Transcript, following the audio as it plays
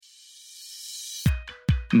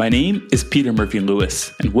My name is Peter Murphy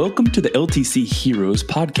Lewis, and welcome to the LTC Heroes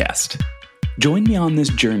podcast. Join me on this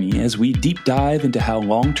journey as we deep dive into how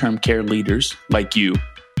long-term care leaders, like you,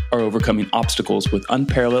 are overcoming obstacles with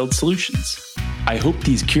unparalleled solutions. I hope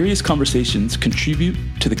these curious conversations contribute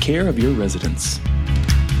to the care of your residents.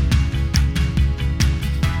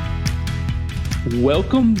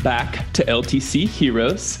 Welcome back to LTC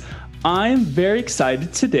Heroes. I'm very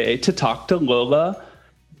excited today to talk to Lola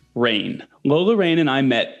Rain. Lola Rain and I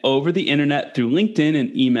met over the internet through LinkedIn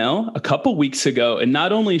and email a couple weeks ago. And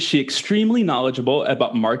not only is she extremely knowledgeable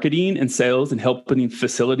about marketing and sales and helping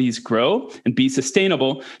facilities grow and be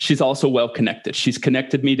sustainable, she's also well connected. She's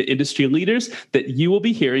connected me to industry leaders that you will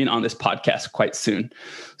be hearing on this podcast quite soon.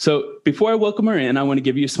 So before I welcome her in, I want to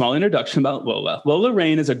give you a small introduction about Lola. Lola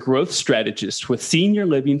Rain is a growth strategist with Senior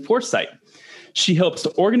Living Foresight. She helps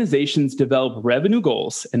organizations develop revenue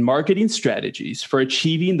goals and marketing strategies for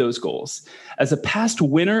achieving those goals. As a past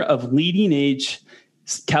winner of Leading Age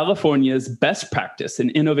California's Best Practice and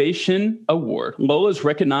Innovation Award, Lola is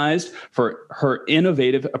recognized for her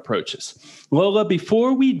innovative approaches. Lola,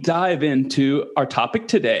 before we dive into our topic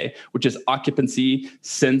today, which is occupancy,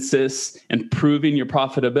 census, and proving your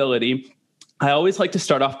profitability, I always like to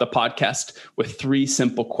start off the podcast with 3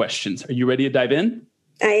 simple questions. Are you ready to dive in?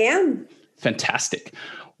 I am. Fantastic.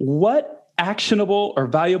 What actionable or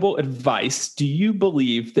valuable advice do you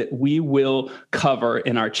believe that we will cover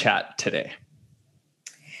in our chat today?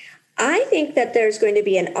 I think that there's going to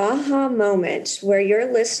be an aha moment where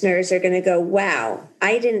your listeners are going to go, wow,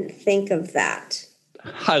 I didn't think of that.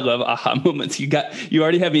 I love aha moments. You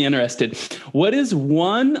already have me interested. What is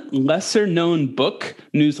one lesser known book,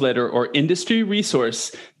 newsletter, or industry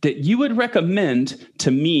resource that you would recommend to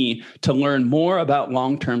me to learn more about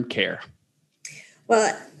long-term care?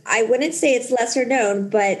 Well, I wouldn't say it's lesser known,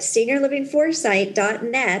 but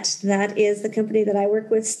seniorlivingforesight.net, that is the company that I work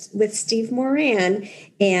with Steve Moran,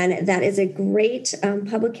 and that is a great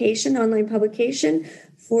publication, online publication,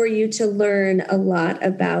 for you to learn a lot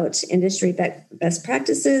about industry best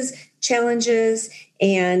practices, challenges,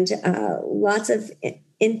 and lots of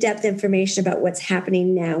in-depth information about what's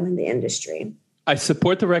happening now in the industry. I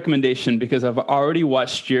support the recommendation because I've already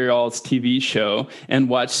watched your all's TV show and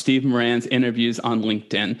watched Steve Moran's interviews on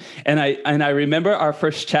LinkedIn. And I remember our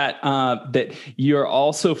first chat that you're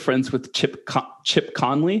also friends with Chip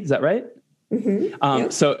Conley. Is that right? Mm-hmm.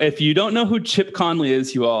 Yep. So if you don't know who Chip Conley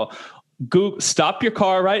is, you all stop your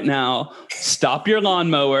car right now, stop your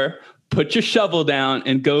lawnmower, put your shovel down,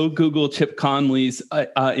 and go Google Chip Conley's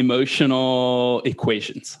emotional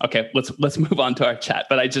equations. Okay, let's move on to our chat.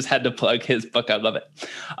 But I just had to plug his book. I love it.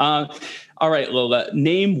 All right, Lola,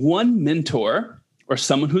 name one mentor or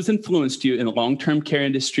someone who's influenced you in the long-term care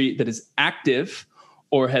industry that is active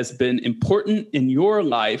or has been important in your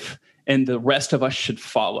life and the rest of us should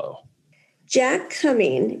follow. Jack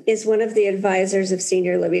Cumming is one of the advisors of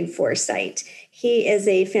Senior Living Foresight. He is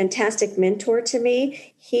a fantastic mentor to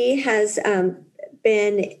me. He has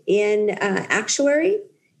been in actuary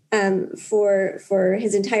for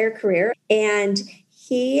his entire career, and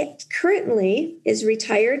he currently is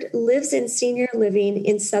retired, lives in senior living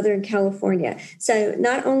in Southern California. So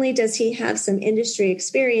not only does he have some industry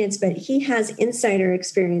experience, but he has insider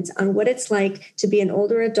experience on what it's like to be an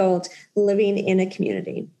older adult living in a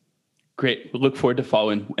community. Great. We look forward to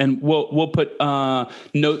following. And we'll put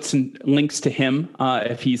notes and links to him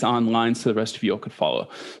if he's online so the rest of you all could follow.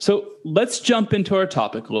 So let's jump into our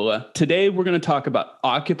topic, Lola. Today, we're going to talk about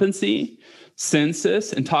occupancy,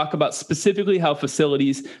 census, and talk about specifically how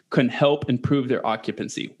facilities can help improve their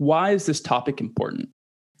occupancy. Why is this topic important?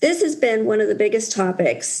 This has been one of the biggest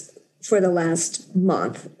topics for the last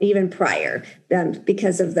month, even prior,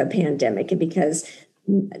 because of the pandemic and because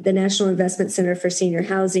the National Investment Center for Senior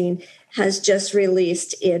Housing has just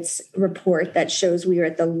released its report that shows we are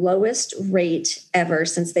at the lowest rate ever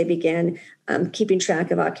since they began keeping track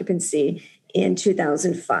of occupancy in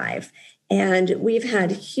 2005. And we've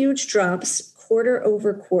had huge drops quarter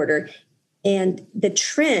over quarter. And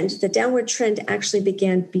the downward trend actually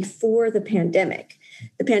began before the pandemic.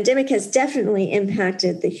 The pandemic has definitely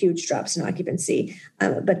impacted the huge drops in occupancy,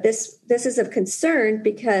 but this is of concern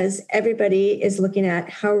because everybody is looking at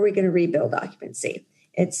how are we going to rebuild occupancy.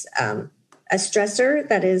 It's a stressor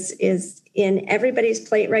that is in everybody's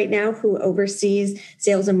plate right now who oversees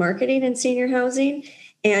sales and marketing in senior housing,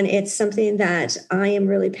 and it's something that I am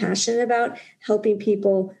really passionate about, helping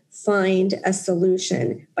people find a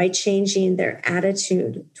solution by changing their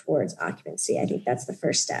attitude towards occupancy. I think that's the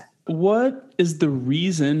first step. What is the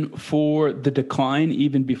reason for the decline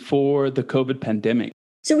even before the COVID pandemic?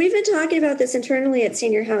 So we've been talking about this internally at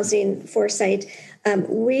Senior Housing Foresight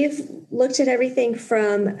We've looked at everything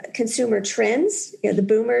from consumer trends. The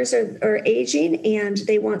boomers are aging and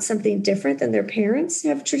they want something different than their parents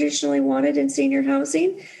have traditionally wanted in senior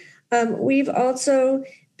housing. We've also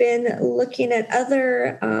been looking at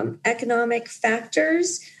other economic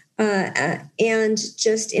factors and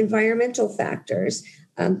just environmental factors.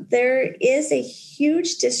 There is a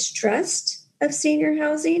huge distrust of senior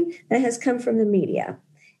housing that has come from the media.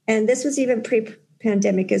 And this was even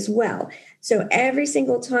pre-pandemic as well. So every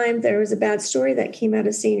single time there was a bad story that came out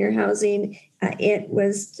of senior housing, it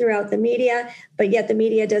was throughout the media, but yet the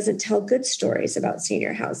media doesn't tell good stories about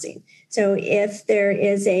senior housing. So if there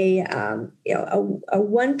is a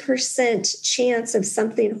 1% chance of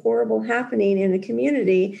something horrible happening in a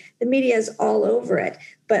community, the media is all over it.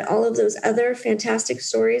 But all of those other fantastic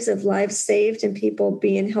stories of lives saved and people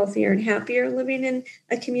being healthier and happier living in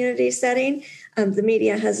a community setting, the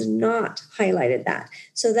media has not highlighted that.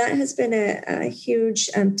 So that has been a huge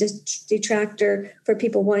detractor for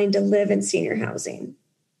people wanting to live in senior housing.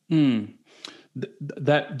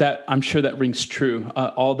 That I'm sure that rings true.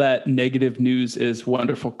 All that negative news is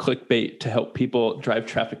wonderful clickbait to help people drive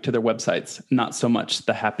traffic to their websites, not so much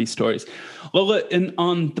the happy stories. Lola,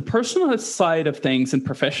 on the personal side of things and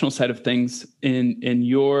professional side of things in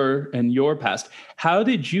your past, how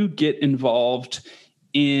did you get involved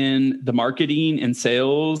in the marketing and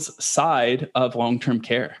sales side of long-term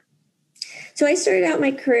care? So I started out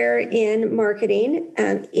my career in marketing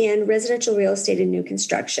in residential real estate and new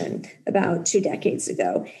construction about 2 decades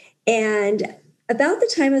ago. And about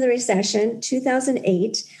the time of the recession,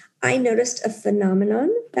 2008, I noticed a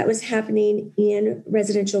phenomenon that was happening in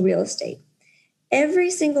residential real estate.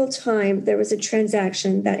 Every single time there was a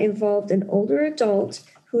transaction that involved an older adult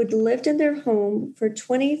who had lived in their home for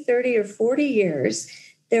 20, 30, or 40 years,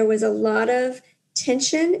 there was a lot of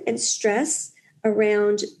tension and stress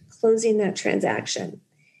around closing that transaction.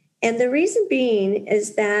 And the reason being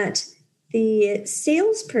is that the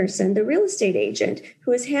salesperson, the real estate agent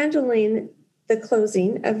who was handling the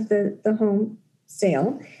closing of the home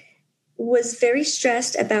sale, was very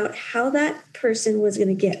stressed about how that person was going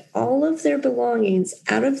to get all of their belongings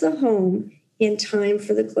out of the home in time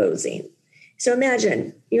for the closing. So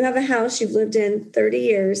imagine you have a house you've lived in 30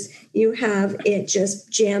 years, you have it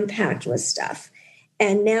just jam-packed with stuff.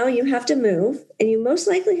 And now you have to move, and you most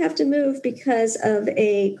likely have to move because of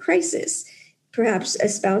a crisis. Perhaps a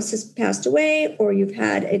spouse has passed away, or you've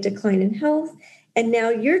had a decline in health, and now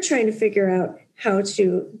you're trying to figure out how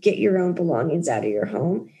to get your own belongings out of your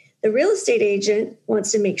home. The real estate agent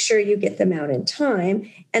wants to make sure you get them out in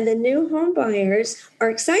time, and the new home buyers are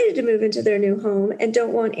excited to move into their new home and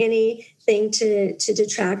don't want anything to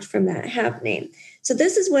detract from that happening. So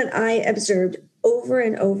this is what I observed over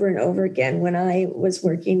and over and over again when I was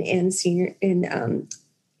working in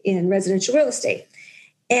residential real estate.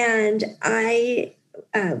 And I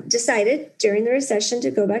decided during the recession to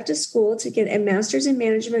go back to school to get a master's in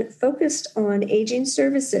management focused on aging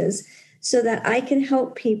services so that I can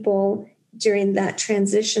help people during that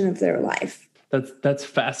transition of their life. That's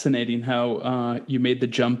fascinating how you made the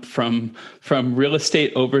jump from real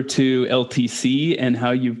estate over to LTC and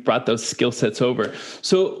how you've brought those skill sets over.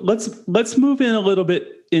 So let's move in a little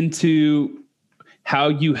bit into how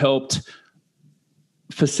you helped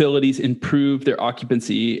facilities improve their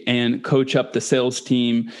occupancy and coach up the sales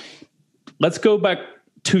team. Let's go back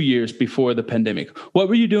 2 years before the pandemic. What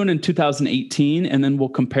were you doing in 2018? And then we'll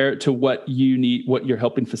compare it to what you're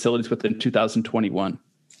helping facilities with in 2021.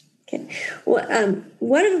 Okay. Well,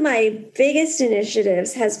 one of my biggest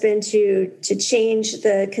initiatives has been to change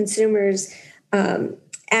the consumers'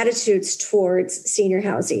 attitudes towards senior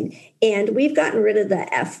housing. And we've gotten rid of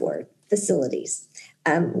the F word, facilities.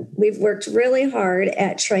 We've worked really hard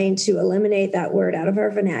at trying to eliminate that word out of our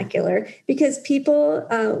vernacular because people,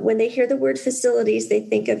 when they hear the word facilities, they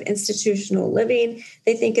think of institutional living.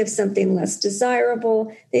 They think of something less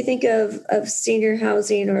desirable. They think of senior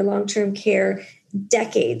housing or long-term care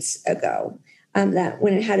decades ago, that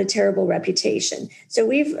when it had a terrible reputation. So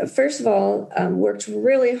we've, first of all, worked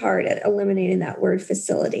really hard at eliminating that word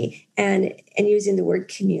facility and using the word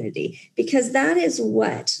community, because that is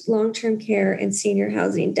what long-term care and senior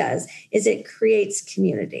housing does, is it creates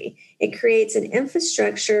community. It creates an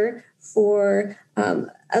infrastructure for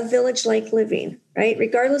a village-like living, right?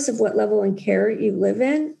 Regardless of what level in care you live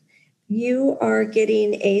in, you are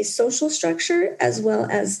getting a social structure as well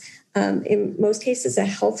as in most cases, a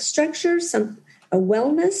health structure, a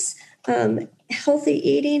wellness, healthy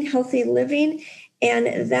eating, healthy living.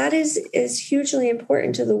 And that is hugely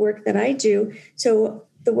important to the work that I do. So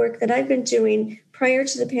the work that I've been doing prior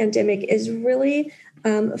to the pandemic is really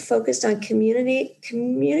focused on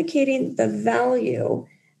communicating the value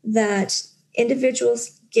that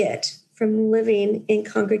individuals get from living in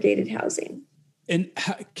congregated housing. And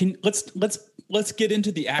let's get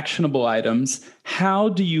into the actionable items. How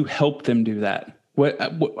do you help them do that?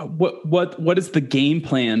 What is the game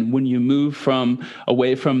plan when you move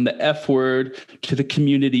away from the F word to the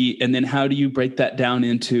community? And then how do you break that down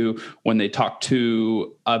into when they talk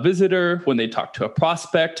to a visitor, when they talk to a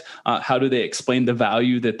prospect, how do they explain the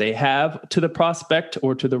value that they have to the prospect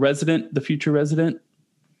or to the resident, the future resident?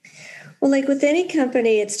 Well, like with any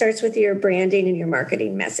company, it starts with your branding and your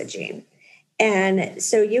marketing messaging. And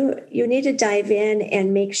so you need to dive in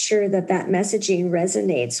and make sure that messaging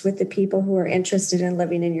resonates with the people who are interested in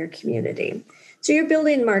living in your community. So you're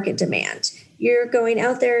building market demand. You're going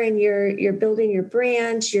out there and you're building your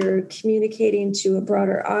brand. You're communicating to a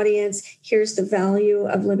broader audience. Here's the value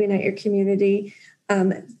of living at your community.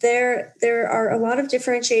 There are a lot of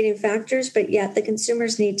differentiating factors, but yet the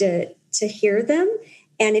consumers need to hear them.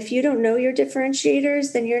 And if you don't know your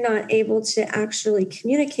differentiators, then you're not able to actually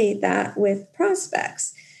communicate that with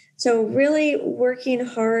prospects. So really working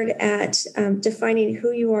hard at defining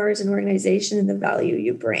who you are as an organization and the value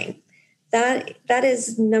you bring. That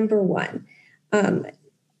is number one.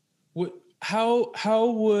 How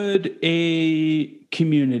would a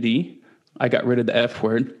community, I got rid of the F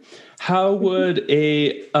word, how would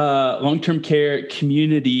a long-term care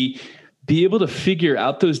community be able to figure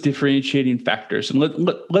out those differentiating factors? And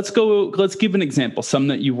let's give an example, some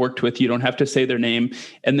that you've worked with. You don't have to say their name.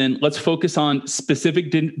 And then let's focus on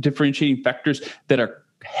specific differentiating factors that are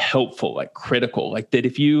helpful, like critical, like that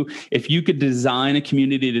if you could design a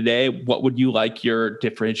community today, what would you like your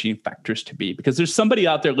differentiating factors to be? Because there's somebody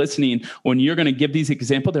out there listening, when you're going to give these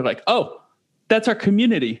examples, they're like, oh, that's our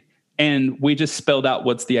community. And we just spelled out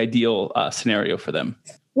what's the ideal scenario for them.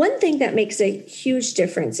 One thing that makes a huge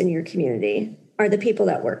difference in your community are the people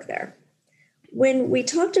that work there. When we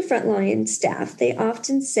talk to frontline staff, they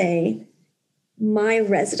often say, my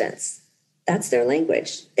residents. That's their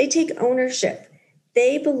language. They take ownership.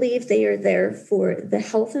 They believe they are there for the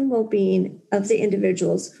health and well-being of the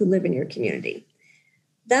individuals who live in your community.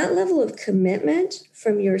 That level of commitment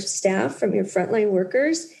from your staff, from your frontline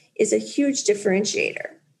workers, is a huge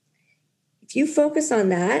differentiator. If you focus on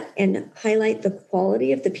that and highlight the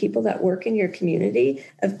quality of the people that work in your community,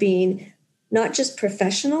 of being not just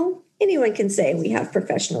professional, anyone can say we have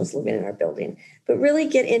professionals living in our building, but really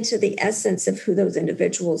get into the essence of who those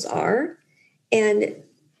individuals are and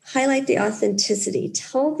highlight the authenticity.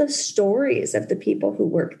 Tell the stories of the people who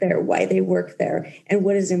work there, why they work there, and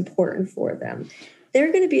what is important for them.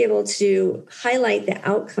 They're going to be able to highlight the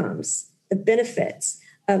outcomes, the benefits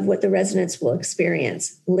of what the residents will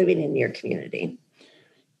experience living in your community.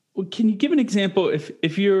 Well, can you give an example?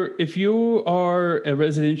 If you are a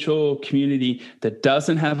residential community that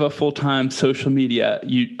doesn't have a full-time social media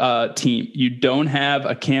team, you don't have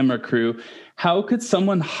a camera crew, how could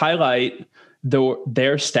someone highlight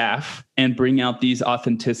their staff and bring out these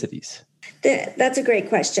authenticities? That's a great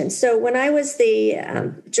question. So when I was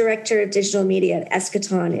the director of digital media at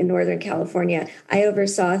Eschaton in Northern California, I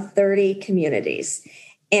oversaw 30 communities.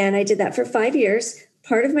 And I did that for 5 years.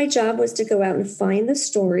 Part of my job was to go out and find the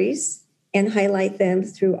stories and highlight them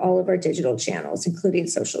through all of our digital channels, including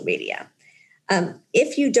social media.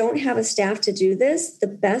 If you don't have a staff to do this, the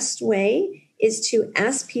best way is to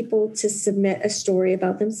ask people to submit a story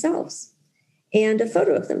about themselves and a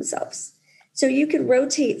photo of themselves. So you could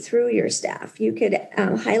rotate through your staff. You could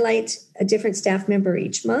highlight a different staff member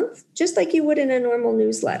each month, just like you would in a normal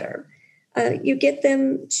newsletter. You get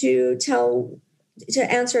them to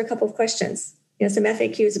answer a couple of questions, some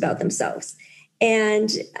FAQs about themselves.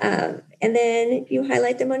 And then you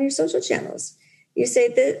highlight them on your social channels. You say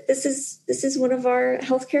that this is one of our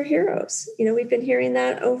healthcare heroes. We've been hearing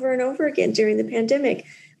that over and over again during the pandemic,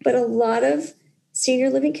 but a lot of senior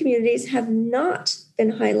living communities have not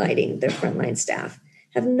been highlighting their frontline staff,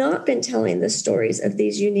 have not been telling the stories of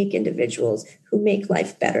these unique individuals who make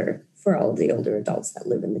life better for all of the older adults that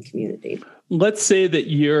live in the community. Let's say that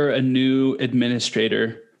you're a new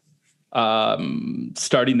administrator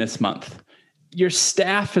starting this month. Your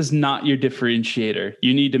staff is not your differentiator.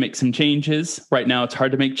 You need to make some changes. Right now, it's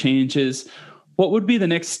hard to make changes. What would be the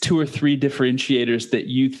next 2 or 3 differentiators that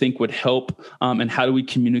you think would help? And how do we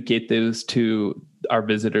communicate those to our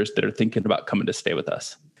visitors that are thinking about coming to stay with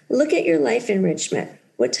us? Look at your life enrichment.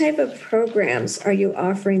 What type of programs are you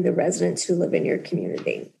offering the residents who live in your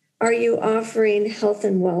community? Are you offering health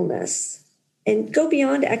and wellness? And go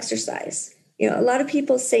beyond exercise. A lot of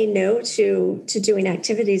people say no to doing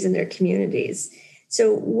activities in their communities.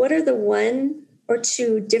 So what are the 1 or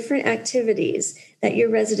two different activities that your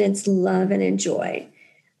residents love and enjoy.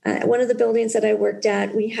 One of the buildings that I worked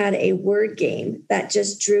at, we had a word game that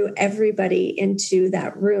just drew everybody into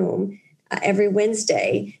that room every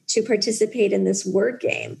Wednesday to participate in this word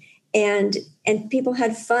game. And people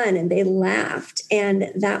had fun and they laughed. And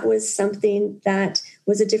that was something that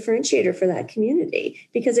was a differentiator for that community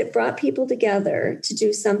because it brought people together to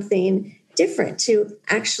do something different, to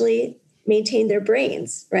actually maintain their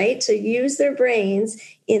brains, right? To use their brains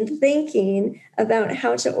in thinking about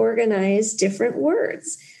how to organize different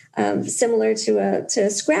words, similar to a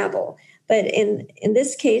Scrabble. But in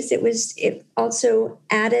this case, it also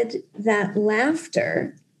added that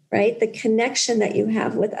laughter, right? The connection that you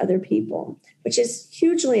have with other people, which is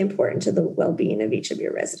hugely important to the well-being of each of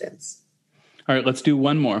your residents. All right, let's do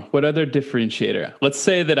one more. What other differentiator? Let's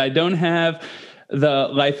say that I don't have the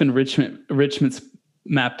life enrichments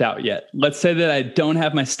mapped out yet. Let's say that I don't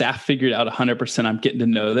have my staff figured out 100%. I'm getting to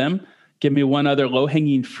know them. Give me one other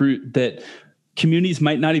low-hanging fruit that communities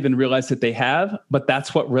might not even realize that they have, but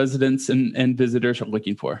that's what residents and visitors are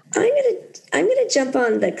looking for. I'm gonna jump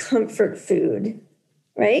on the comfort food,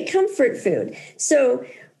 right? Comfort food. So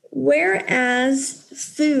whereas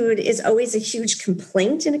food is always a huge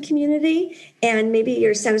complaint in a community, and maybe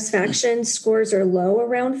your satisfaction scores are low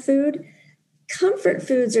around food, comfort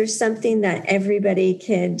foods are something that everybody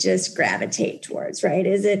can just gravitate towards, right?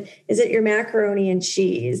 Is it your macaroni and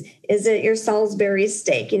cheese? Is it your Salisbury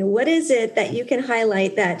steak? What is it that you can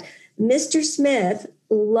highlight that Mr. Smith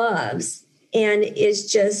loves and is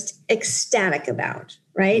just ecstatic about,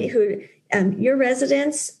 right? Your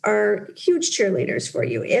residents are huge cheerleaders for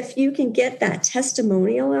you. If you can get that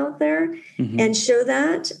testimonial out there and show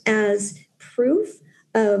that as proof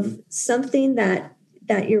of something that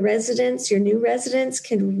your residents, your new residents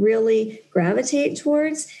can really gravitate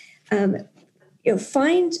towards, find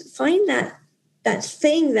that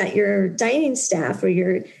thing that your dining staff or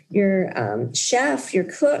your chef, your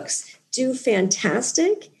cooks do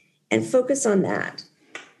fantastic, and focus on that.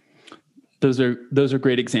 Those are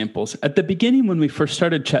great examples. At the beginning, when we first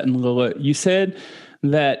started chatting, Lola, you said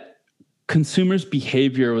that consumers'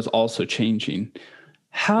 behavior was also changing.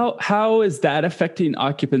 How is that affecting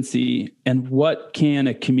occupancy, and what can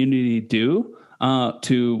a community do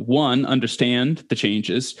to, one, understand the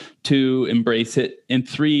changes, to embrace it, and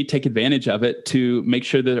three, take advantage of it to make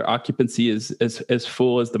sure that their occupancy is as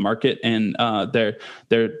full as the market and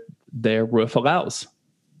their roof allows?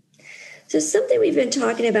 So something we've been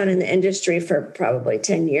talking about in the industry for probably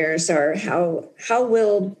 10 years are how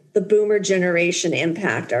will the boomer generation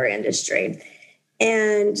impact our industry?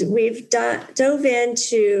 And we've dove in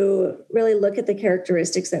to really look at the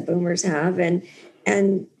characteristics that boomers have.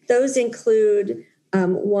 And those include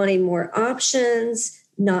wanting more options,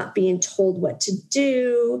 not being told what to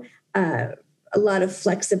do, a lot of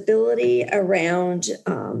flexibility around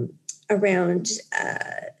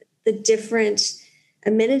the different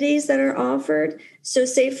amenities that are offered. So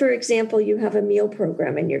say, for example, you have a meal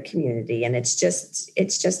program in your community and it's just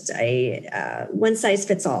a one size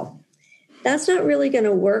fits all. That's not really going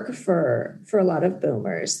to work for a lot of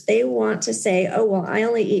boomers. They want to say, oh, well, I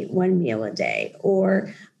only eat one meal a day,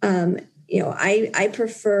 or, I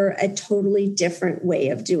prefer a totally different way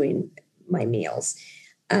of doing my meals.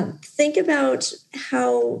 Think about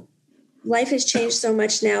how life has changed so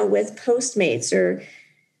much now with Postmates or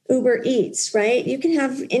Uber Eats, right? You can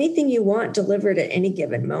have anything you want delivered at any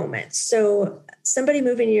given moment. So somebody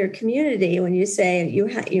moving to your community, when you say you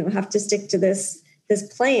have to stick to this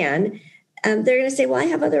plan, they're going to say, well, I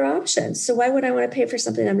have other options. So why would I want to pay for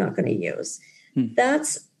something I'm not going to use?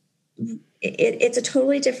 It's a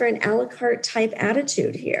totally different a la carte type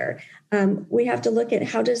attitude here. We have to look at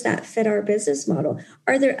how does that fit our business model?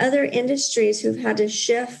 Are there other industries who've had to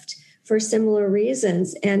shift for similar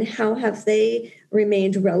reasons, and how have they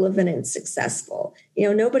remained relevant and successful?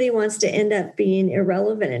 Nobody wants to end up being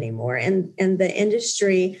irrelevant anymore. And the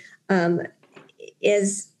industry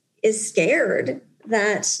is scared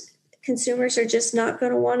that consumers are just not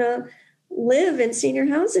going to want to live in senior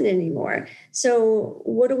housing anymore. So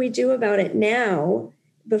what do we do about it now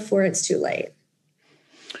before it's too late?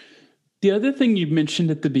 The other thing you mentioned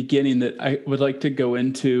at the beginning that I would like to go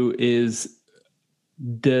into is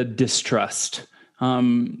the distrust,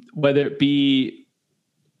 whether it be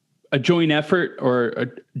a joint effort or a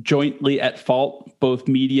jointly at fault, both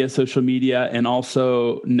media, social media, and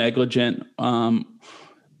also negligent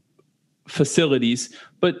facilities.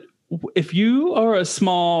 But if you are a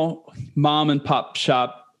small mom and pop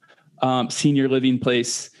shop senior living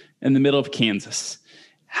place in the middle of Kansas,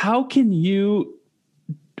 how can you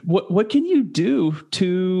what can you do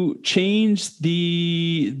to change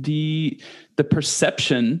the the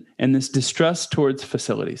perception and this distrust towards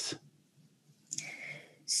facilities?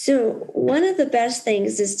 So one of the best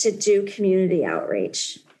things is to do community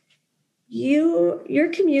outreach. Your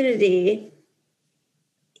community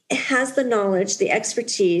has the knowledge, the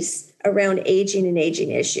expertise around aging and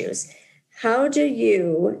aging issues. How do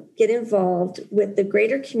you get involved with the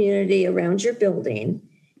greater community around your building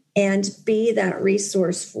and be that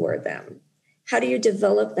resource for them? How do you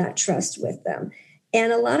develop that trust with them?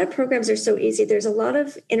 And a lot of programs are so easy. There's a lot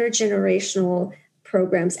of intergenerational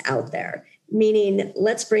programs out there, meaning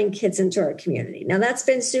let's bring kids into our community. Now, that's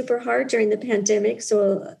been super hard during the pandemic.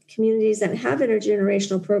 So communities that have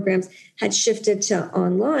intergenerational programs had shifted to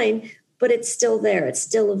online, but it's still there. It's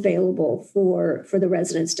still available for the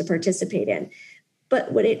residents to participate in.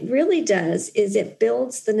 But what it really does is it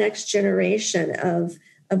builds the next generation of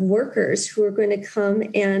workers who are going to come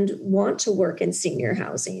and want to work in senior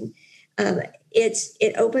housing.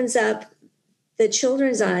 It opens up the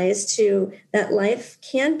children's eyes to that life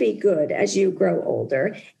can be good as you grow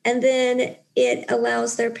older. And then it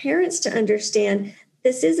allows their parents to understand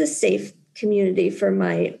this is a safe community for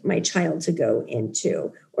my child to go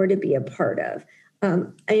into or to be a part of.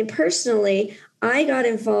 Personally, I got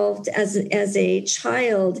involved as a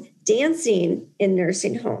child dancing in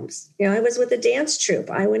nursing homes. I was with a dance troupe.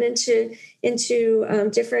 I went into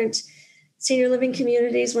different senior living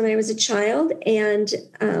communities when I was a child, and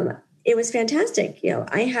it was fantastic.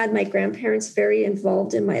 I had my grandparents very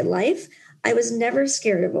involved in my life. I was never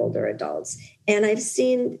scared of older adults. And I've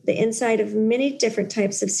seen the inside of many different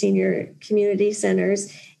types of senior community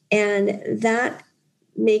centers. And that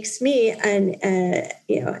makes me an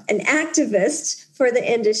activist for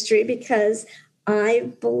the industry because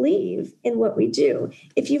I believe in what we do.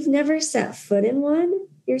 If you've never set foot in one,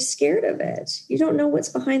 you're scared of it. You don't know what's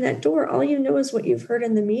behind that door. All you know is what you've heard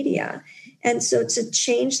in the media. And so to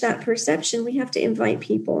change that perception, we have to invite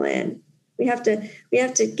people in. We have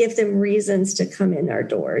to give them reasons to come in our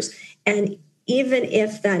doors. And even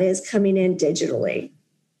if that is coming in digitally.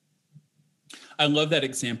 I love that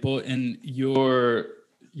example. And your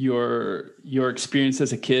experience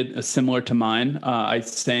as a kid is similar to mine. I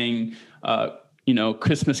sang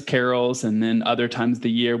Christmas carols, and then other times of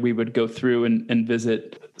the year we would go through and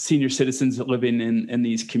visit senior citizens living in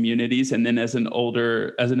these communities. And then as an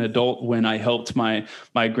adult, when I helped my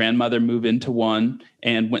grandmother move into one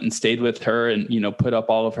and went and stayed with her and, put up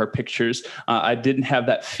all of her pictures, I didn't have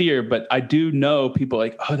that fear, but I do know people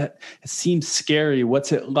like, oh, that it seems scary.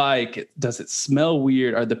 What's it like? Does it smell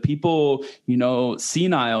weird? Are the people,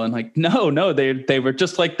 senile? And like, no, they were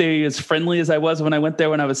just like as friendly as I was when I went there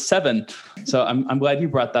when I was 7. So I'm glad you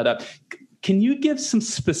brought that up. Can you give some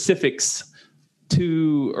specifics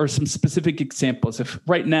or some specific examples? If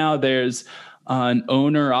right now there's an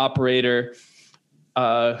owner operator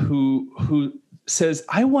who says,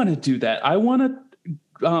 I want to do that. I want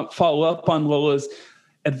to follow up on Lola's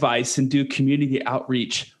advice and do community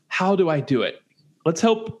outreach. How do I do it? Let's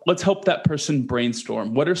help that person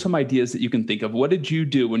brainstorm. What are some ideas that you can think of? What did you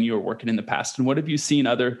do when you were working in the past? And what have you seen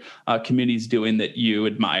other communities doing that you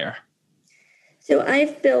admire? So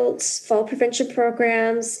I've built fall prevention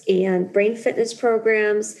programs and brain fitness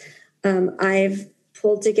programs. I've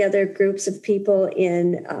pulled together groups of people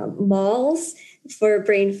in malls for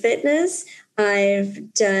brain fitness.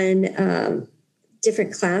 I've done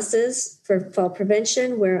different classes for fall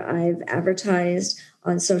prevention where I've advertised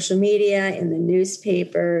on social media, in the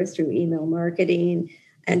newspaper, through email marketing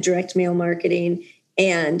and direct mail marketing,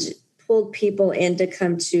 and pulled people in to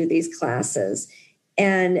come to these classes.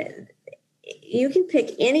 And you can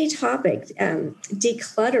pick any topic,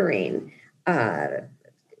 decluttering,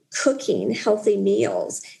 cooking, healthy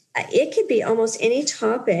meals. It could be almost any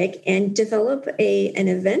topic, and develop an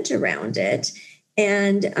event around it,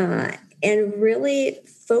 and really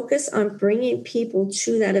focus on bringing people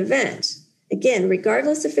to that event. Again,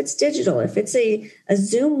 regardless if it's digital, if it's a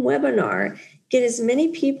Zoom webinar, get as many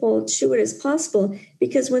people to it as possible,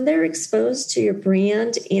 because when they're exposed to your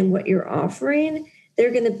brand and what you're offering,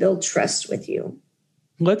 they're going to build trust with you.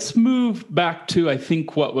 Let's move back to, I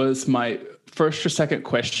think, what was my first or second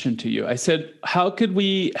question to you. I said, how could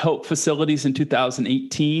we help facilities in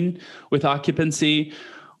 2018 with occupancy?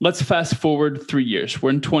 Let's fast forward 3 years.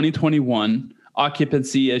 We're in 2021.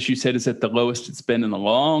 Occupancy, as you said, is at the lowest it's been in a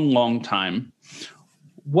long, long time.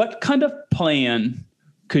 What kind of plan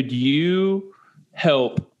could you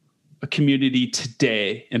help a community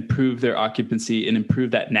today improve their occupancy and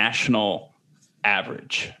improve that national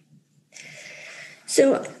average?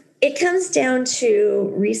 So it comes down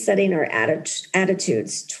to resetting our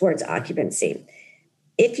attitudes towards occupancy.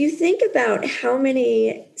 If you think about how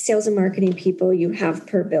many sales and marketing people you have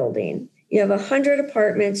per building, You have 100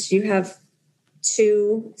 apartments. You have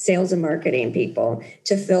 2 sales and marketing people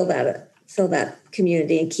to fill that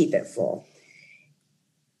community and keep it full.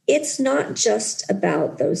 It's not just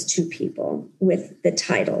about those 2 people with the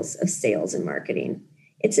titles of sales and marketing.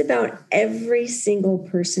 It's about every single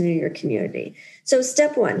person in your community. So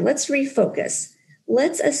step 1, let's refocus.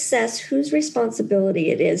 Let's assess whose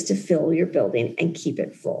responsibility it is to fill your building and keep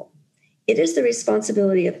it full. It is the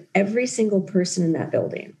responsibility of every single person in that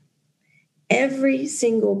building. Every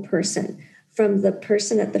single person, from the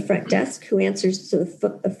person at the front desk who answers to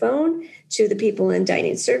the phone, to the people in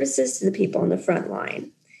dining services, to the people on the front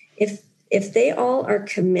line. If they all are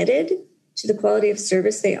committed to the quality of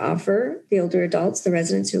service they offer the older adults, the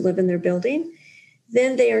residents who live in their building,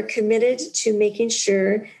 then they are committed to making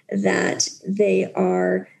sure that they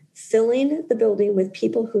are filling the building with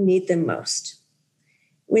people who need them most.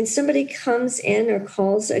 When somebody comes in or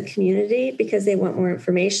calls a community because they want more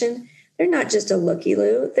information, they're not just a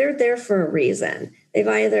looky-loo. They're there for a reason. They've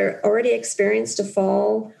either already experienced a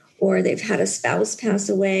fall, or they've had a spouse pass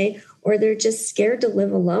away, or they're just scared to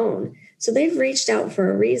live alone. So they've reached out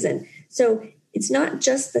for a reason. So it's not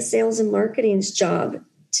just the sales and marketing's job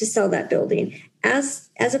to sell that building. As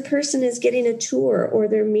a person is getting a tour or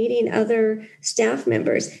they're meeting other staff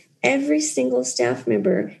members, every single staff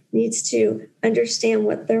member needs to understand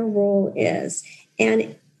what their role is.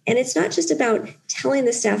 And it's not just about telling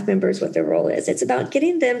the staff members what their role is. It's about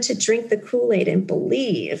getting them to drink the Kool-Aid and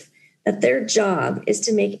believe that their job is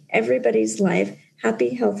to make everybody's life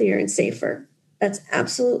happy, healthier, and safer. That's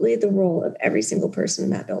absolutely the role of every single person in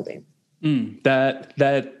that building.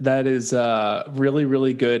 That is really,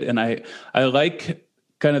 really good. And I like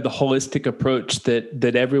kind of the holistic approach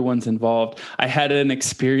that everyone's involved. I had an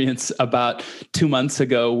experience about 2 months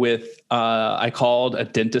ago with, I called a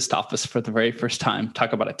dentist office for the very first time.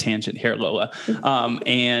 Talk about a tangent here, Lola.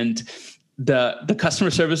 And the customer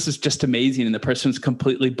service is just amazing. And the person was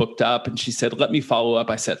completely booked up. And she said, let me follow up.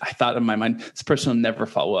 I said, I thought in my mind, this person will never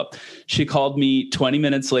follow up. She called me 20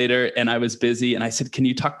 minutes later and I was busy. And I said, can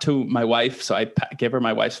you talk to my wife? So I gave her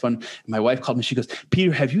my wife's phone. And my wife called me. She goes,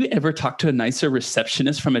 Peter, have you ever talked to a nicer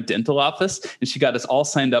receptionist from a dental office? And she got us all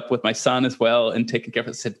signed up with my son as well and taken care of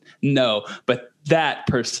it. I said, no, but that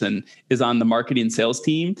person is on the marketing and sales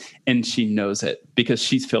team and she knows it because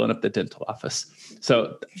she's filling up the dental office.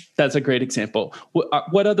 So that's a great example.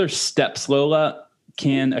 What other steps, Lola,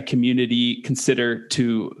 can a community consider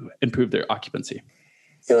to improve their occupancy?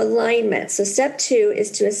 So alignment. So step 2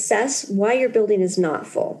 is to assess why your building is not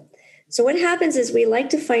full. So what happens is we like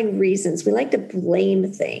to find reasons. We like to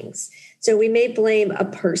blame things. So we may blame a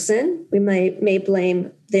person. We may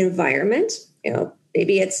blame the environment.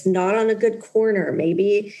 Maybe it's not on a good corner.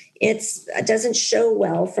 Maybe it doesn't show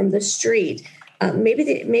well from the street. Maybe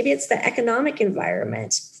it's the economic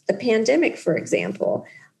environment, the pandemic, for example,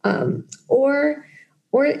 or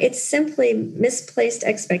it's simply misplaced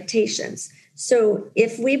expectations. So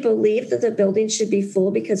if we believe that the building should be full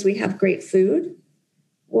because we have great food,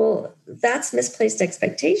 well, that's misplaced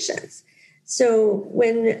expectations. So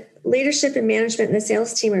when leadership and management and the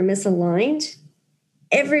sales team are misaligned,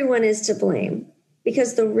 everyone is to blame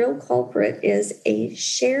because the real culprit is a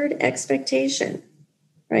shared expectation,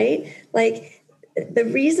 right? Like, the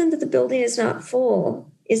reason that the building is not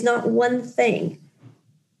full is not one thing.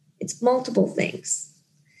 It's multiple things.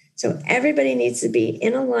 So everybody needs to be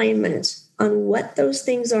in alignment on what those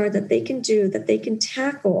things are that they can do, that they can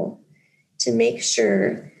tackle to make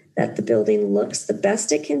sure that the building looks the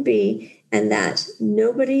best it can be and that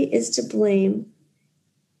nobody is to blame,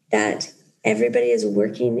 that everybody is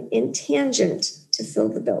working in tangent to fill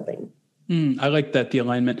the building. I like that, the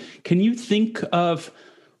alignment. Can you think of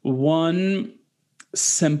one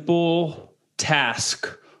simple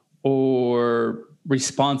task or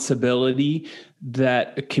responsibility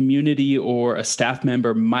that a community or a staff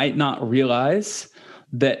member might not realize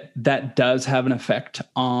that does have an effect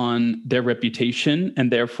on their reputation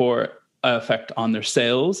and therefore an effect on their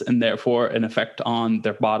sales and therefore an effect on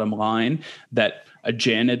their bottom line that a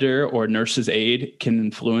janitor or nurse's aide can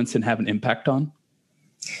influence and have an impact on?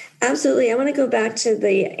 Absolutely. I want to go back to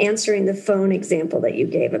the answering the phone example that you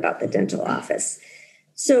gave about the dental office.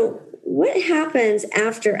 So what happens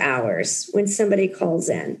after hours when somebody calls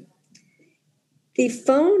in? The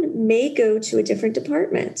phone may go to a different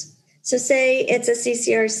department. So say it's a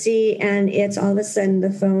CCRC and it's all of a sudden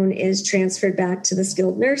the phone is transferred back to the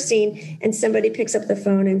skilled nursing and somebody picks up the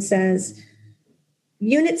phone and says,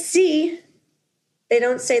 Unit C. They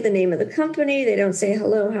don't say the name of the company. They don't say,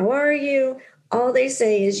 hello, how are you? All they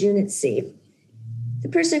say is Unit C. The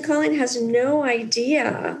person calling has no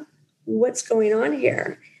idea what's going on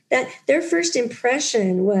here. That their first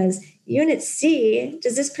impression was Unit C,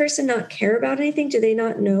 does this person not care about anything? Do they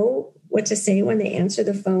not know what to say when they answer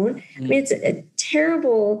the phone? I mean, it's a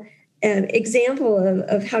terrible example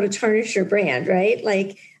of how to tarnish your brand, right?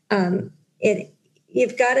 Like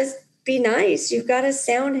you've got to be nice. You've got to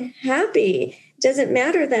sound happy. It doesn't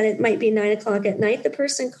matter that it might be 9 o'clock at night. The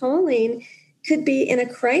person calling could be in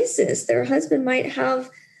a crisis. Their husband might have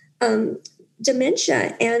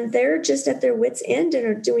dementia, and they're just at their wits' end and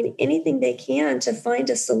are doing anything they can to find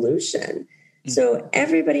a solution. So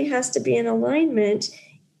everybody has to be in alignment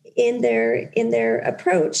in their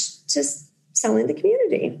approach to selling the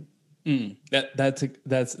community.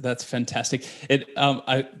 That's fantastic.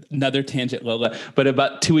 Another tangent, Lola, but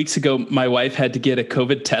about 2 weeks ago, my wife had to get a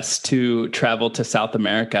COVID test to travel to South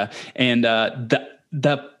America, and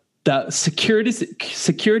the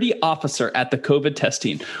security officer at the COVID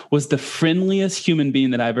testing was the friendliest human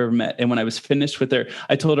being that I've ever met. And when I was finished with her,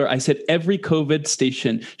 I told her, I said, every COVID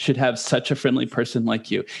station should have such a friendly person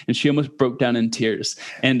like you. And she almost broke down in tears.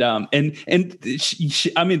 And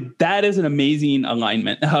she, I mean, that is an amazing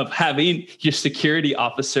alignment of having your security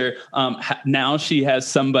officer. Now she has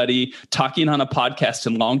somebody talking on a podcast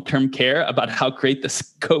in long-term care about how great this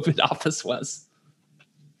COVID office was.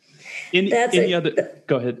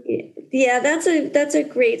 Go ahead. Yeah, that's a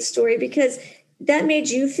great story, because that made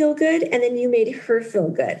you feel good, and then you made her feel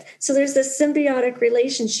good. So there's this symbiotic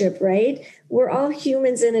relationship, right? We're all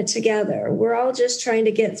humans in it together. We're all just trying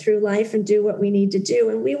to get through life and do what we need to do,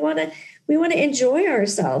 and we want to enjoy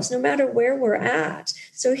ourselves no matter where we're at.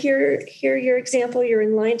 So here your example, you're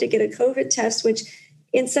in line to get a COVID test, which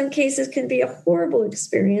in some cases can be a horrible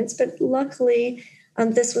experience, but luckily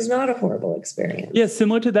this was not a horrible experience. Yeah,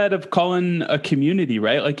 similar to that of calling a community,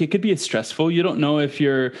 right? Like it could be stressful. You don't know if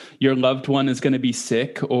your loved one is going to be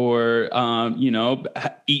sick or,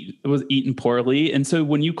 was eaten poorly. And so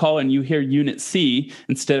when you call and you hear Unit C,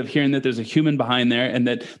 instead of hearing that there's a human behind there and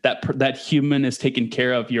that human is taking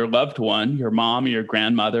care of your loved one, your mom or your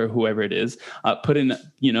grandmother, whoever it is, putting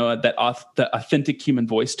the authentic human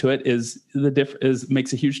voice to it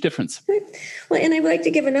makes a huge difference. Well, and I'd like to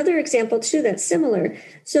give another example too that's similar.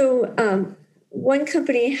 So one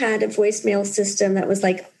company had a voicemail system that was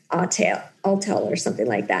like Autel or something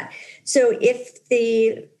like that. So if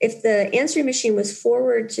the answering machine was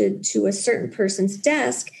forwarded to a certain person's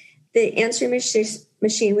desk, the answering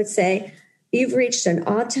machine would say, "You've reached an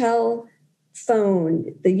Autel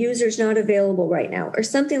phone. The user's not available right now," or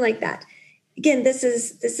something like that. Again, this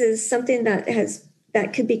is something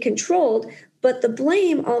that could be controlled, but the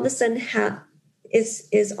blame all of a sudden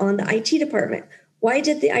is on the IT department. Why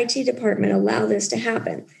did the IT department allow this to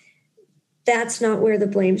happen? That's not where the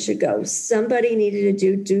blame should go. Somebody needed to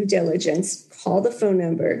do due diligence, call the phone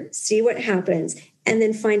number, see what happens, and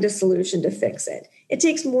then find a solution to fix it. It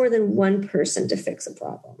takes more than one person to fix a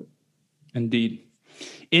problem. Indeed.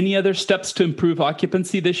 Any other steps to improve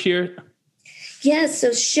occupancy this year? Yes,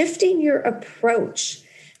 so shifting your approach.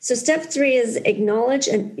 So step 3 is acknowledge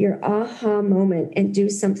your aha moment and do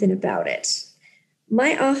something about it.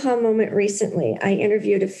 My aha moment recently, I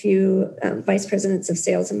interviewed a few vice presidents of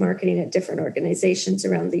sales and marketing at different organizations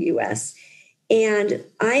around the U.S. And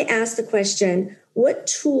I asked the question, what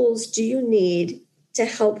tools do you need to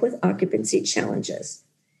help with occupancy challenges?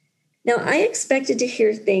 Now, I expected to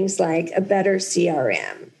hear things like a better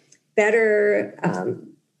CRM, better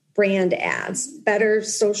brand ads, better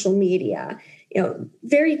social media,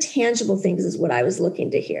 very tangible things is what I was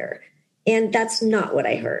looking to hear. And that's not what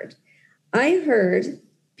I heard. I heard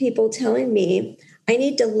people telling me I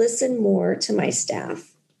need to listen more to my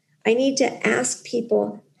staff. I need to ask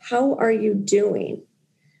people, how are you doing?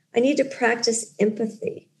 I need to practice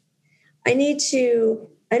empathy. I need to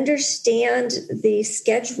understand the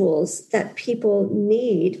schedules that people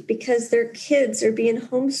need because their kids are being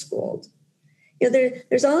homeschooled.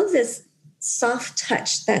 There's all of this soft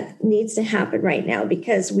touch that needs to happen right now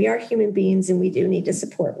because we are human beings and we do need to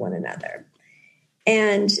support one another.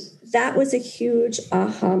 And that was a huge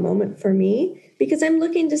aha moment for me because I'm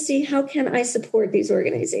looking to see how can I support these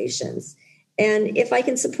organizations. And if I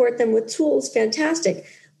can support them with tools, fantastic.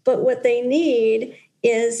 But what they need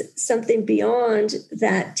is something beyond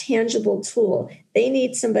that tangible tool. They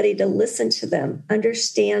need somebody to listen to them,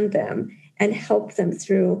 understand them, and help them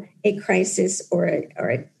through a crisis or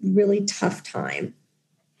a really tough time.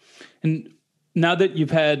 And now that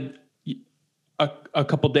you've had a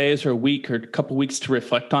couple days or a week or a couple weeks to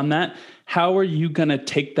reflect on that, how are you going to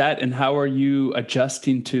take that and how are you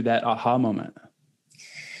adjusting to that aha moment?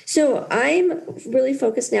 So I'm really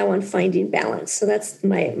focused now on finding balance. So that's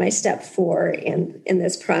my step 4 in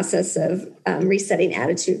this process of resetting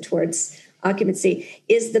attitude towards occupancy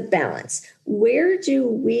is the balance. Where do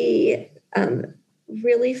we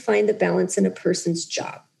really find the balance in a person's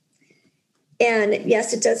job? And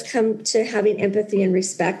yes, it does come to having empathy and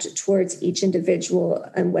respect towards each individual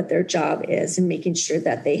and what their job is, and making sure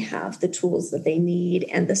that they have the tools that they need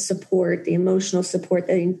and the support, the emotional support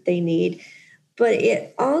that they need. But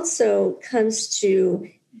it also comes to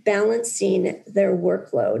balancing their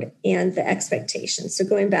workload and the expectations. So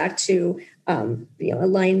going back to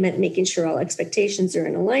alignment, making sure all expectations are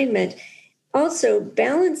in alignment. Also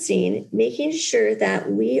balancing, making sure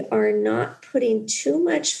that we are not putting too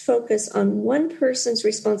much focus on one person's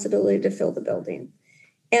responsibility to fill the building.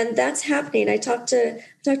 And that's happening. I talked to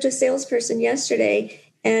a salesperson yesterday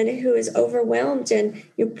and who is overwhelmed. And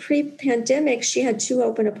pre-pandemic, she had 2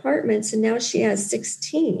 open apartments and now she has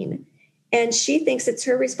 16. And she thinks it's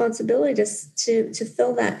her responsibility to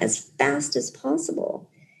fill that as fast as possible.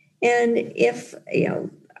 And if,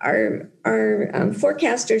 our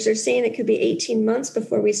forecasters are saying it could be 18 months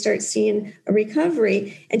before we start seeing a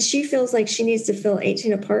recovery, and she feels like she needs to fill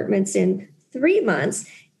 18 apartments in 3 months,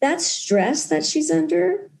 that stress that she's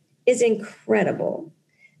under is incredible.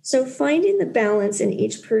 So finding the balance in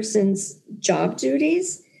each person's job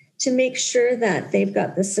duties to make sure that they've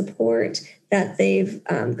got the support, that they've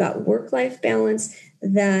got work-life balance,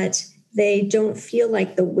 that they don't feel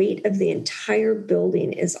like the weight of the entire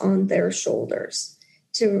building is on their shoulders.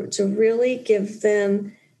 To really give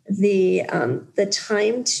them the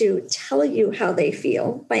time to tell you how they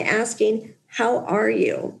feel by asking, how are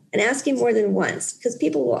you? And asking more than once, because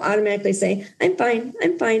people will automatically say, I'm fine,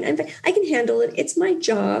 I can handle it. It's my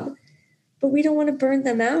job. But we don't want to burn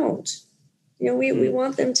them out. We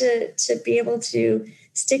want them to be able to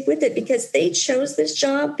stick with it because they chose this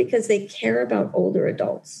job because they care about older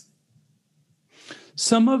adults.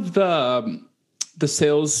 Some of the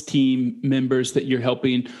sales team members that you're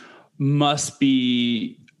helping must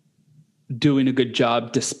be doing a good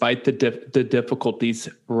job despite the difficulties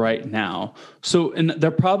right now. So, and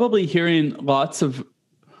they're probably hearing lots of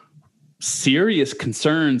serious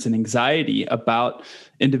concerns and anxiety about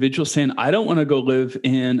individuals saying, I don't want to go live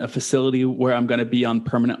in a facility where I'm going to be on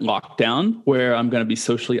permanent lockdown, where I'm going to be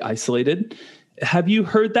socially isolated. Have you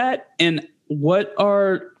heard that? And what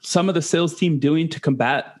are some of the sales team doing to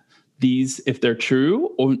combat these, if they're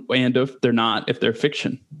true, and if they're not, if they're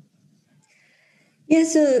fiction? Yeah,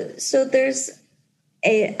 so there's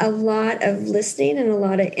a lot of listening and a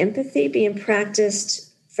lot of empathy being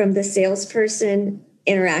practiced from the salesperson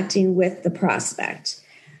interacting with the prospect.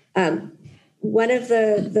 One of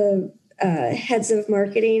the heads of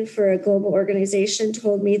marketing for a global organization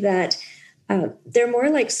told me that they're more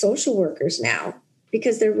like social workers now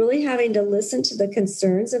because they're really having to listen to the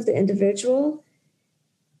concerns of the individual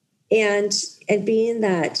and being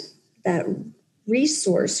that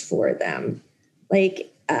resource for them.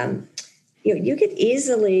 Like, you could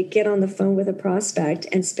easily get on the phone with a prospect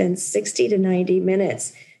and spend 60 to 90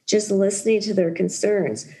 minutes just listening to their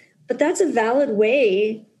concerns. But that's a valid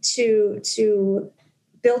way to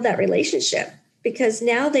build that relationship because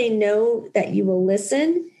now they know that you will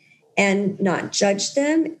listen and not judge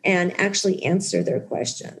them and actually answer their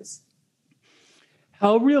questions.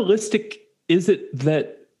 How realistic is it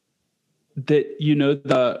that the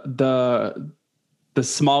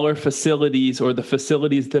smaller facilities or the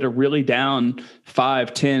facilities that are really down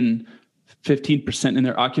 5, 10, 15% in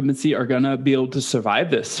their occupancy are going to be able to survive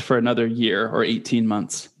this for another year or 18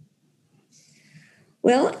 months?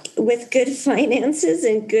 Well, with good finances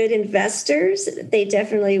and good investors, they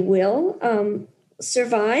definitely will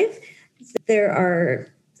survive. There are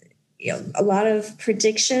a lot of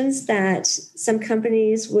predictions that some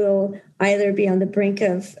companies will either be on the brink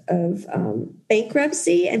of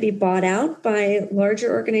bankruptcy and be bought out by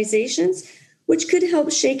larger organizations, which could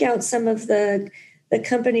help shake out some of the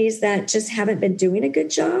companies that just haven't been doing a good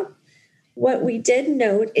job. What we did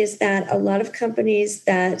note is that a lot of companies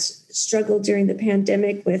that struggled during the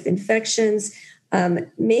pandemic with infections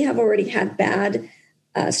may have already had bad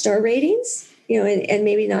star ratings, and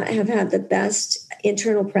maybe not have had the best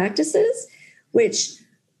internal practices, which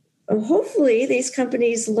hopefully these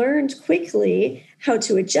companies learned quickly how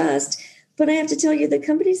to adjust. But I have to tell you, the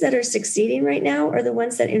companies that are succeeding right now are the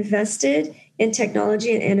ones that invested in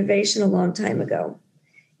technology and innovation a long time ago.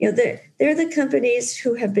 They're the companies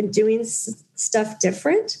who have been doing stuff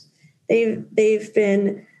different. They've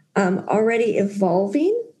been already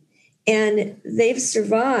evolving, and they've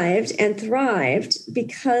survived and thrived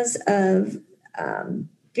because of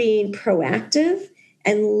being proactive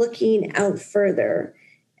and looking out further.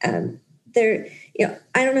 I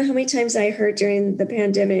don't know how many times I heard during the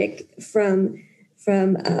pandemic from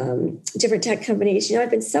different tech companies.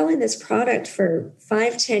 I've been selling this product for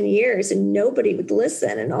 5-10 years and nobody would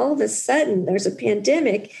listen. And all of a sudden there's a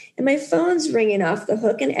pandemic and my phone's ringing off the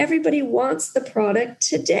hook and everybody wants the product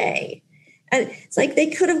today. And it's like they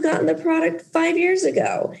could have gotten the product 5 years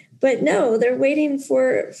ago, but no, they're waiting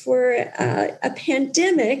for a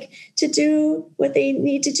pandemic to do what they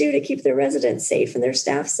need to do to keep their residents safe and their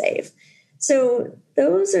staff safe. So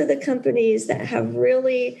those are the companies that have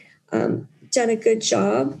really done a good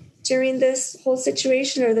job during this whole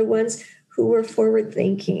situation, are the ones who were forward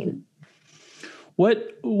thinking.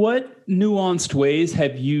 What nuanced ways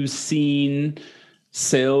have you seen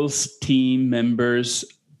sales team members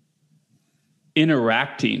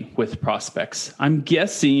interacting with prospects? I'm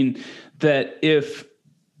guessing that if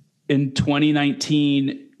in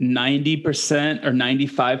 2019, 90% or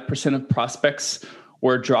 95% of prospects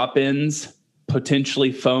were drop-ins,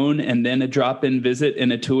 potentially phone, and then a drop-in visit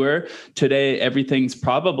and a tour. Today, everything's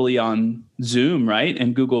probably on Zoom, right?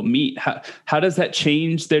 And Google Meet. How does that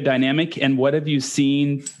change their dynamic? And what have you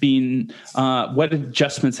seen what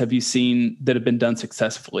adjustments have you seen that have been done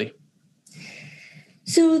successfully?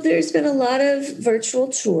 So there's been a lot of virtual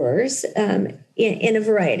tours in a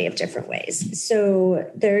variety of different ways.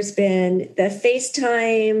 So there's been the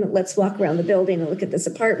FaceTime, let's walk around the building and look at this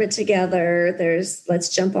apartment together. There's let's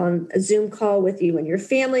jump on a Zoom call with you and your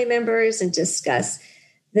family members and discuss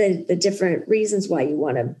the different reasons why you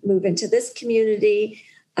want to move into this community.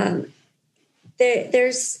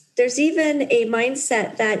 There's even a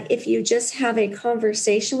mindset that if you just have a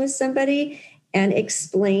conversation with somebody and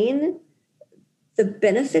explain the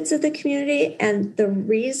benefits of the community and the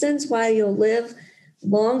reasons why you'll live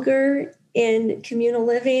longer in communal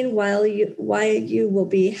living, why you will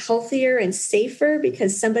be healthier and safer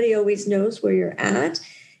because somebody always knows where you're at.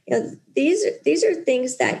 These are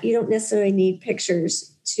things that you don't necessarily need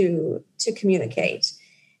pictures to communicate.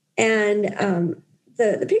 And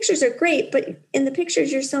the pictures are great, but in the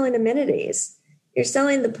pictures you're selling amenities. You're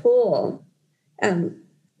selling the pool.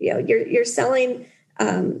 You're selling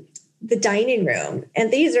the dining room.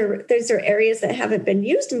 And these are areas that haven't been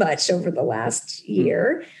used much over the last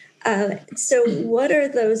year. So what are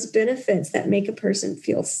those benefits that make a person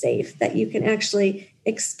feel safe that you can actually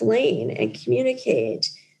explain and communicate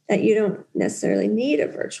that you don't necessarily need a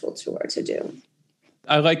virtual tour to do?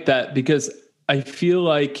 I like that because I feel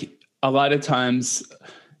like a lot of times,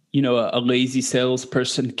 a lazy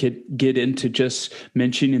salesperson could get into just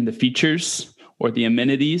mentioning the features or the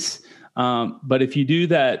amenities. But if you do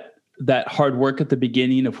that hard work at the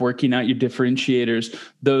beginning of working out your differentiators,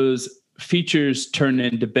 those features turn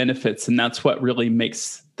into benefits. And that's what really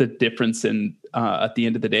makes the difference at the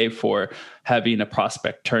end of the day for having a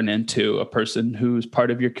prospect turn into a person who's part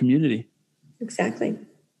of your community. Exactly.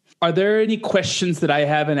 Are there any questions that I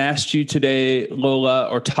haven't asked you today, Lola,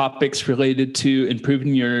 or topics related to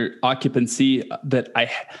improving your occupancy that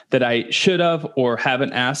I should have or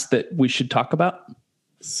haven't asked that we should talk about?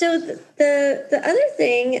 So the other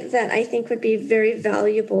thing that I think would be very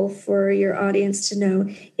valuable for your audience to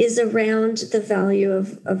know is around the value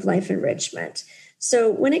of life enrichment.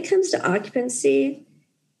 So when it comes to occupancy,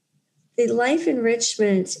 the life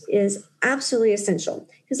enrichment is absolutely essential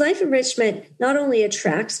because life enrichment not only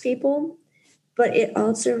attracts people, but it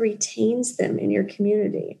also retains them in your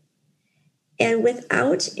community. And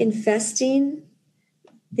without investing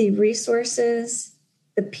the resources,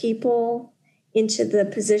 the people, into the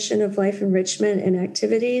position of life enrichment and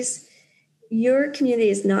activities, your community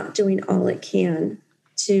is not doing all it can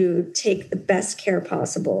to take the best care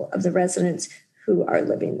possible of the residents who are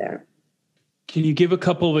living there. Can you give a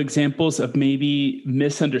couple of examples of maybe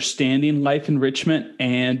misunderstanding life enrichment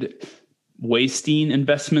and wasting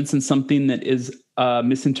investments in something that is a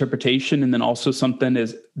misinterpretation and then also something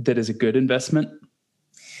that is a good investment?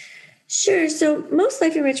 Sure. So most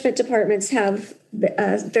life enrichment departments have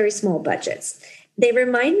very small budgets. They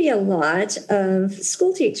remind me a lot of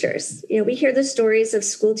school teachers. We hear the stories of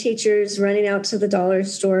school teachers running out to the dollar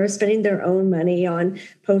store, spending their own money on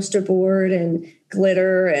poster board and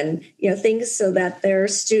glitter and things so that their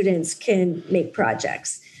students can make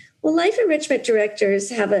projects. Well, life enrichment directors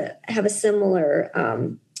have a similar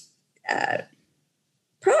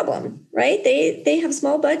problem, right? They have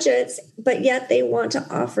small budgets, but yet they want to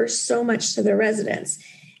offer so much to their residents.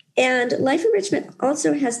 And life enrichment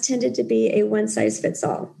also has tended to be a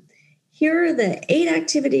one-size-fits-all. Here are the 8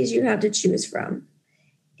 activities you have to choose from.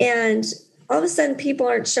 And all of a sudden, people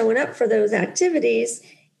aren't showing up for those activities.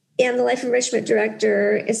 And the life enrichment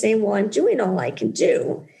director is saying, well, I'm doing all I can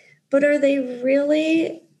do. But are they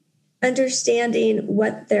really understanding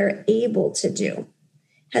what they're able to do?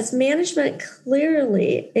 has management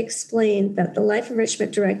clearly explained that the life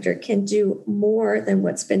enrichment director can do more than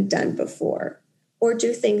what's been done before or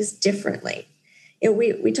do things differently?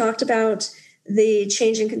 We talked about the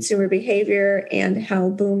change in consumer behavior and how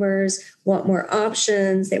boomers want more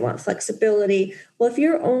options, they want flexibility. Well, if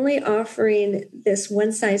you're only offering this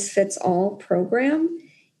one-size-fits-all program,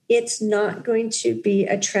 it's not going to be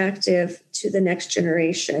attractive to the next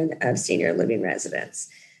generation of senior living residents.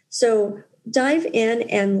 So dive in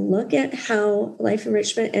and look at how life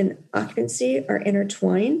enrichment and occupancy are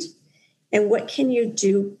intertwined and what can you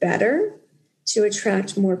do better to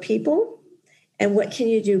attract more people and what can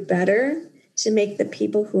you do better to make the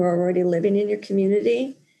people who are already living in your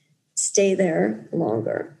community stay there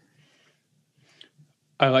longer.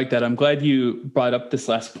 I like that. I'm glad you brought up this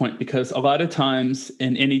last point because a lot of times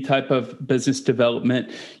in any type of business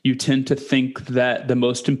development, you tend to think that the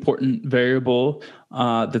most important variable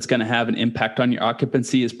that's going to have an impact on your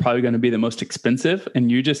occupancy is probably going to be the most expensive.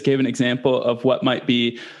 And you just gave an example of what might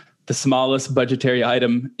be the smallest budgetary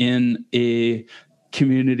item in a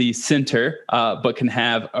community center, but can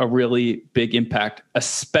have a really big impact,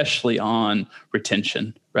 especially on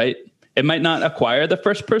retention, right? It might not acquire the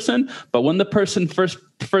first person, but when the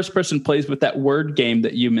first person plays with that word game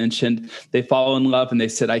that you mentioned, they fall in love and they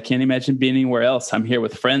said, I can't imagine being anywhere else. I'm here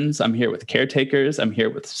with friends. I'm here with caretakers. I'm here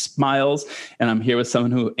with smiles. And I'm here with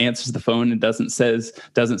someone who answers the phone and doesn't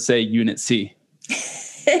say Unit C.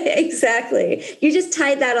 Exactly. You just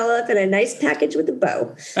tied that all up in a nice package with a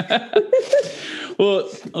bow. Well,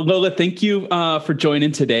 Lola, thank you for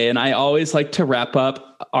joining today. And I always like to wrap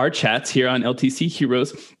up our chats here on LTC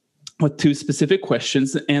Heroes with two specific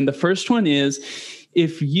questions. And the first one is,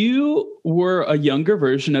 if you were a younger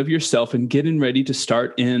version of yourself and getting ready to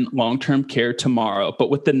start in long-term care tomorrow, but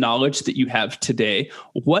with the knowledge that you have today,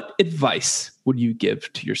 what advice would you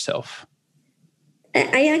give to yourself?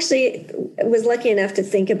 I actually was lucky enough to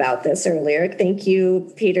think about this earlier. Thank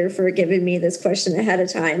you, Peter, for giving me this question ahead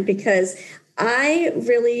of time, because I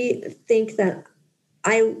really think that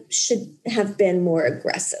I should have been more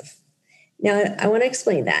aggressive. Now, I want to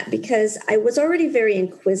explain that because I was already very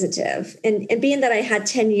inquisitive. And being that I had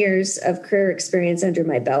 10 years of career experience under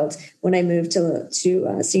my belt when I moved to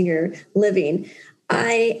senior living,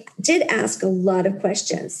 I did ask a lot of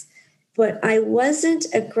questions, but I wasn't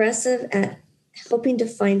aggressive at helping to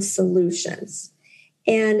find solutions.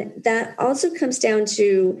 And that also comes down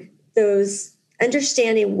to those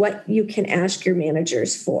understanding what you can ask your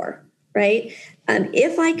managers for, right?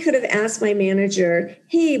 If I could have asked my manager,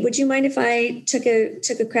 hey, would you mind if I took a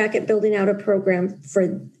crack at building out a program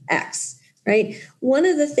for X, right? One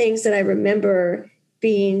of the things that I remember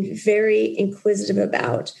being very inquisitive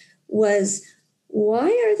about was, why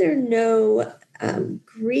are there no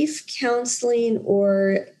grief counseling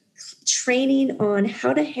or training on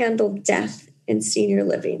how to handle death in senior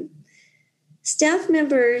living? Staff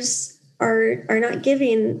members are not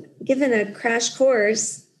given a crash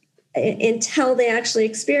course until they actually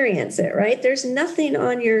experience it, right? There's nothing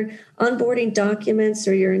on your onboarding documents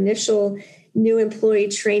or your initial new employee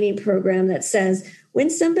training program that says, when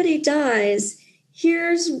somebody dies,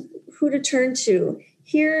 here's who to turn to.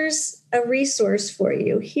 Here's a resource for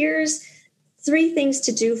you. Here's 3 things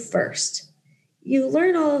to do first. You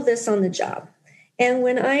learn all of this on the job. And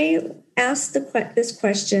when I asked this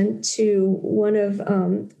question to one of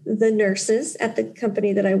the nurses at the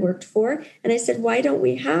company that I worked for, and I said, why don't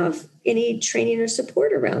we have any training or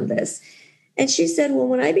support around this? And she said, well,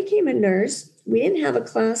 when I became a nurse, we didn't have a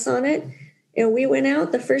class on it. And we went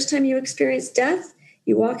out, the first time you experience death,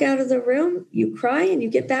 you walk out of the room, you cry, and you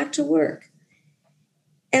get back to work.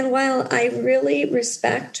 And while I really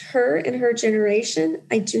respect her and her generation,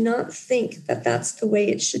 I do not think that that's the way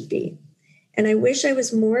it should be. And I wish I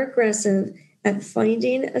was more aggressive at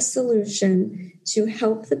finding a solution to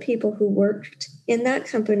help the people who worked in that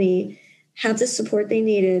company have the support they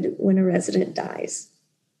needed when a resident dies.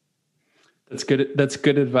 That's good. That's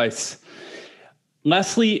good advice.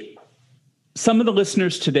 Lastly, some of the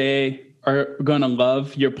listeners today are going to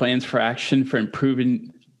love your plans for action for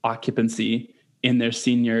improving occupancy in their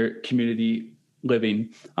senior community living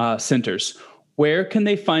centers. Where can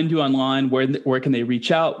they find you online? Where can they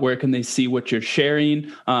reach out? Where can they see what you're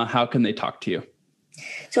sharing? How can they talk to you?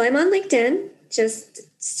 So I'm on LinkedIn. Just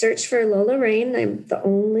search for Lola Rain. I'm the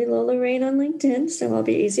only Lola Rain on LinkedIn, so I'll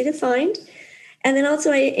be easy to find. And then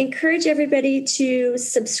also I encourage everybody to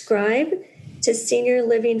subscribe to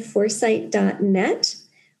seniorlivingforesight.net.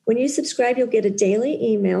 When you subscribe, you'll get a daily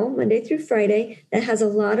email Monday through Friday that has a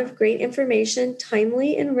lot of great information,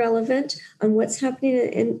 timely and relevant on what's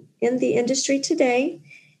happening in the industry today,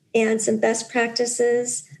 and some best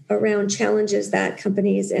practices around challenges that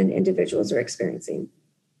companies and individuals are experiencing.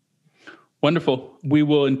 Wonderful. We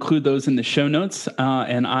will include those in the show notes.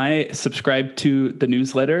 And I subscribe to the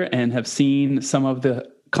newsletter and have seen some of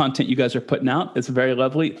the content you guys are putting out. It's very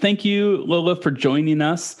lovely. Thank you, Lola, for joining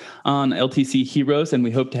us on LTC Heroes, and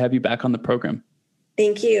we hope to have you back on the program.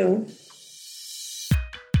 Thank you.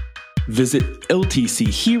 Visit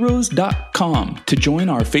ltcheroes.com to join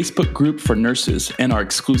our Facebook group for nurses and our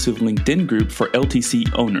exclusive LinkedIn group for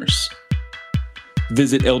LTC owners.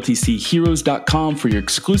 Visit ltcheroes.com for your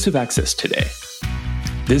exclusive access today.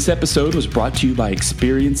 This episode was brought to you by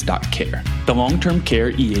Experience.care, the long-term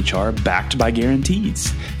care EHR backed by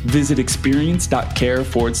guarantees. Visit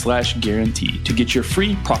experience.care/guarantee to get your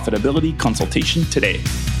free profitability consultation today.